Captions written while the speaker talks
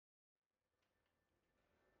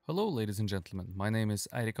Hello ladies and gentlemen, my name is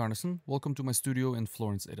Eirik Arnesen. Welcome to my studio in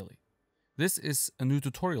Florence, Italy. This is a new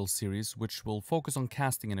tutorial series which will focus on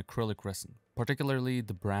casting in acrylic resin, particularly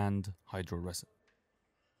the brand Hydro-Resin.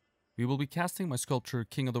 We will be casting my sculpture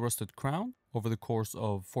King of the Rusted Crown over the course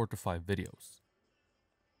of 4 to 5 videos.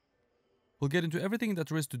 We'll get into everything that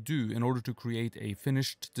there is to do in order to create a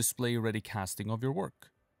finished display-ready casting of your work.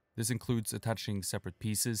 This includes attaching separate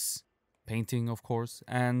pieces, painting of course,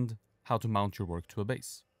 and how to mount your work to a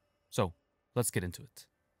base. So, let's get into it.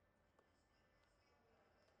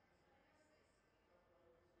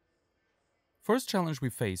 First challenge we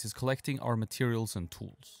face is collecting our materials and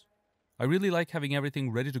tools. I really like having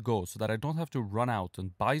everything ready to go so that I don't have to run out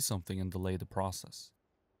and buy something and delay the process.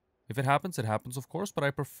 If it happens of course, but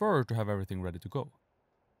I prefer to have everything ready to go.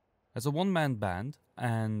 As a one-man band,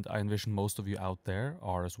 and I envision most of you out there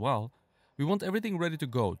are as well, we want everything ready to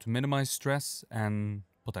go to minimize stress and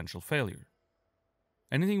potential failure.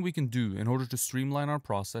 Anything we can do in order to streamline our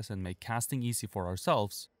process and make casting easy for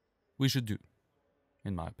ourselves, we should do,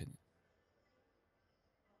 in my opinion.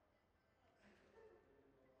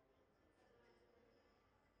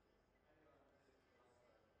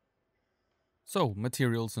 So,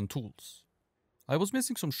 materials and tools. I was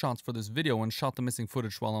missing some shots for this video and shot the missing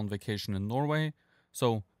footage while on vacation in Norway,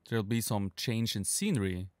 so there'll be some change in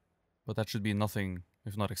scenery, but that should be nothing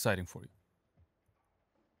if not exciting for you.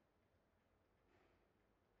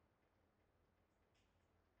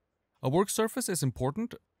 A work surface is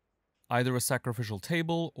important, either a sacrificial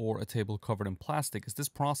table or a table covered in plastic, as this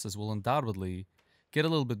process will undoubtedly get a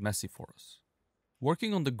little bit messy for us.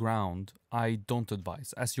 Working on the ground, I don't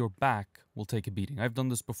advise, as your back will take a beating. I've done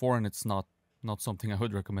this before and it's not something I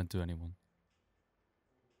would recommend to anyone.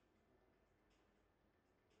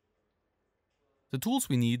 The tools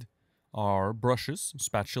we need are brushes,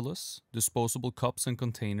 spatulas, disposable cups and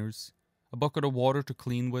containers, a bucket of water to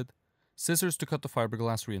clean with, scissors to cut the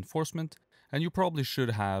fiberglass reinforcement, and you probably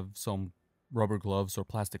should have some rubber gloves or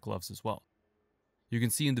plastic gloves as well. You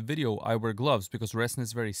can see in the video I wear gloves because resin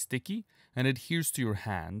is very sticky and adheres to your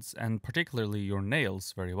hands and particularly your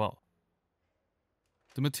nails very well.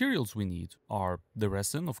 The materials we need are the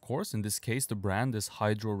resin, of course, in this case the brand is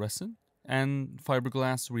Hydro-Resin, and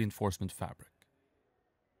fiberglass reinforcement fabric.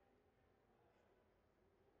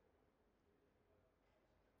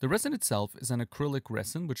 The resin itself is an acrylic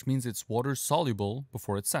resin, which means it's water soluble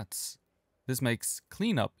before it sets. This makes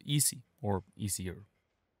cleanup easy, or easier.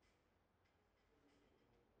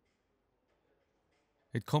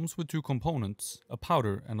 It comes with 2 components, a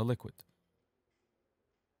powder and a liquid.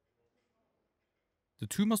 The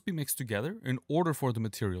 2 must be mixed together in order for the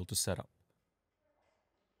material to set up.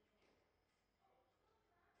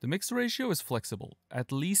 The mix ratio is flexible.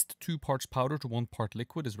 At least 2 parts powder to 1 part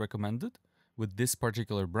liquid is recommended with this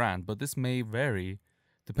particular brand, but this may vary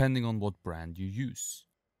depending on what brand you use.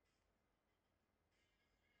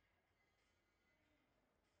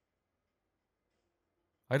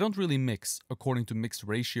 I don't really mix according to mix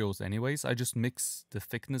ratios anyways, I just mix the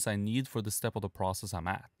thickness I need for the step of the process I'm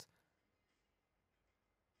at.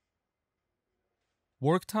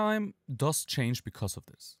 Work time does change because of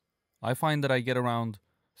this. I find that I get around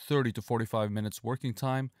 30 to 45 minutes working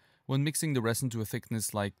time when mixing the resin to a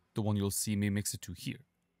thickness like the one you'll see me mix it to here.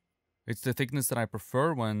 It's the thickness that I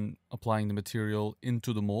prefer when applying the material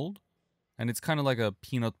into the mold, and it's kind of like a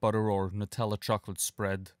peanut butter or Nutella chocolate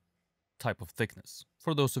spread type of thickness,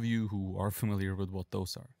 for those of you who are familiar with what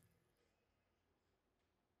those are.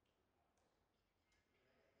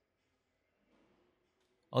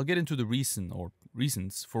 I'll get into the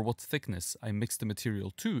reasons for what thickness I mix the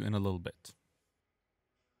material to in a little bit.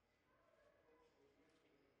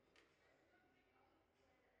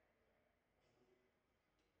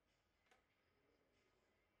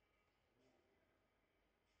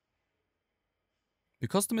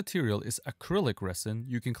 Because the material is acrylic resin,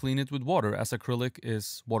 you can clean it with water as acrylic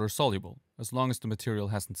is water soluble, as long as the material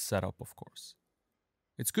hasn't set up, of course.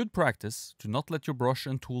 It's good practice to not let your brush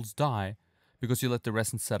and tools die because you let the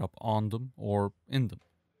resin set up on them or in them.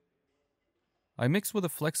 I mix with a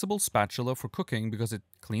flexible spatula for cooking because it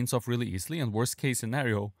cleans off really easily, and worst case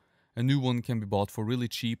scenario, a new one can be bought for really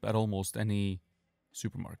cheap at almost any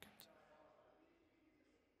supermarket.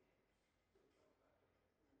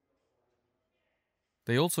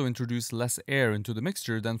 They also introduce less air into the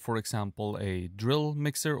mixture than, for example, a drill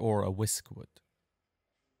mixer or a whisk would.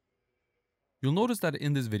 You'll notice that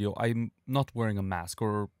in this video I'm not wearing a mask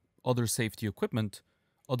or other safety equipment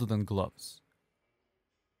other than gloves.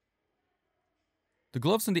 The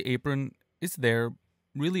gloves and the apron is there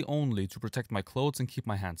really only to protect my clothes and keep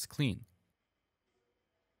my hands clean.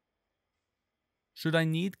 Should I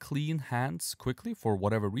need clean hands quickly for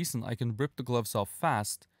whatever reason, I can rip the gloves off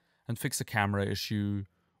fast and fix a camera issue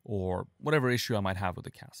or whatever issue I might have with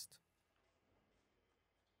the cast.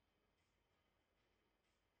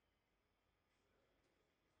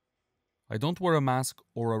 I don't wear a mask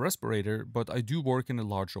or a respirator, but I do work in a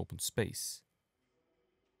large open space.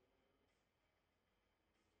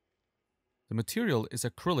 The material is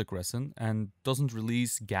acrylic resin and doesn't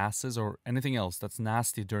release gases or anything else that's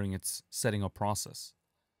nasty during its setting up process.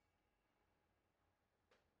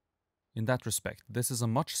 In that respect, this is a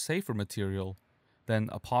much safer material than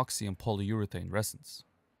epoxy and polyurethane resins.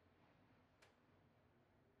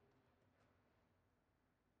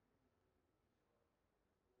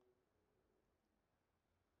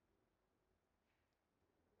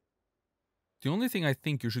 The only thing I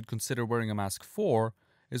think you should consider wearing a mask for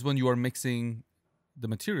is when you are mixing the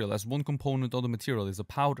material, as one component of the material is a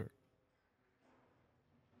powder.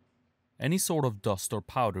 Any sort of dust or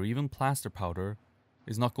powder, even plaster powder,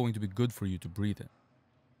 is not going to be good for you to breathe in.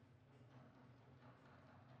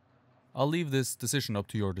 I'll leave this decision up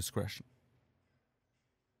to your discretion.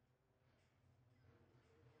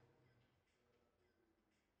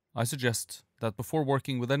 I suggest that before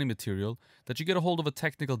working with any material, that you get a hold of a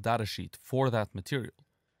technical data sheet for that material.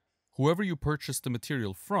 Whoever you purchase the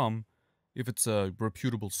material from, if it's a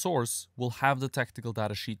reputable source, will have the technical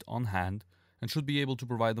data sheet on hand and should be able to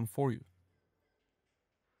provide them for you.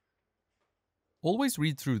 Always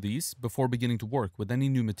read through these before beginning to work with any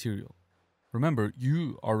new material. Remember,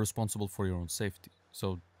 you are responsible for your own safety,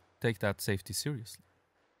 so take that safety seriously.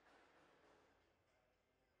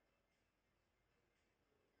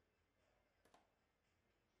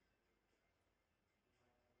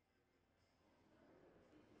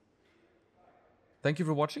 Thank you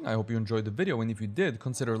for watching. I hope you enjoyed the video, and if you did,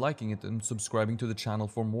 consider liking it and subscribing to the channel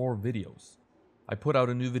for more videos. I put out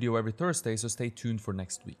a new video every Thursday, so stay tuned for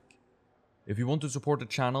next week. If you want to support the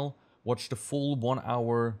channel, watch the full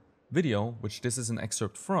 1-hour video, which this is an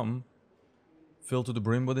excerpt from, filled to the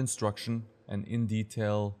brim with instruction and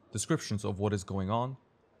in-detail descriptions of what is going on.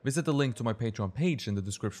 Visit the link to my Patreon page in the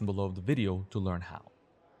description below the video to learn how.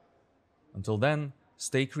 Until then,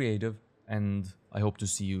 stay creative, and I hope to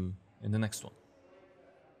see you in the next one.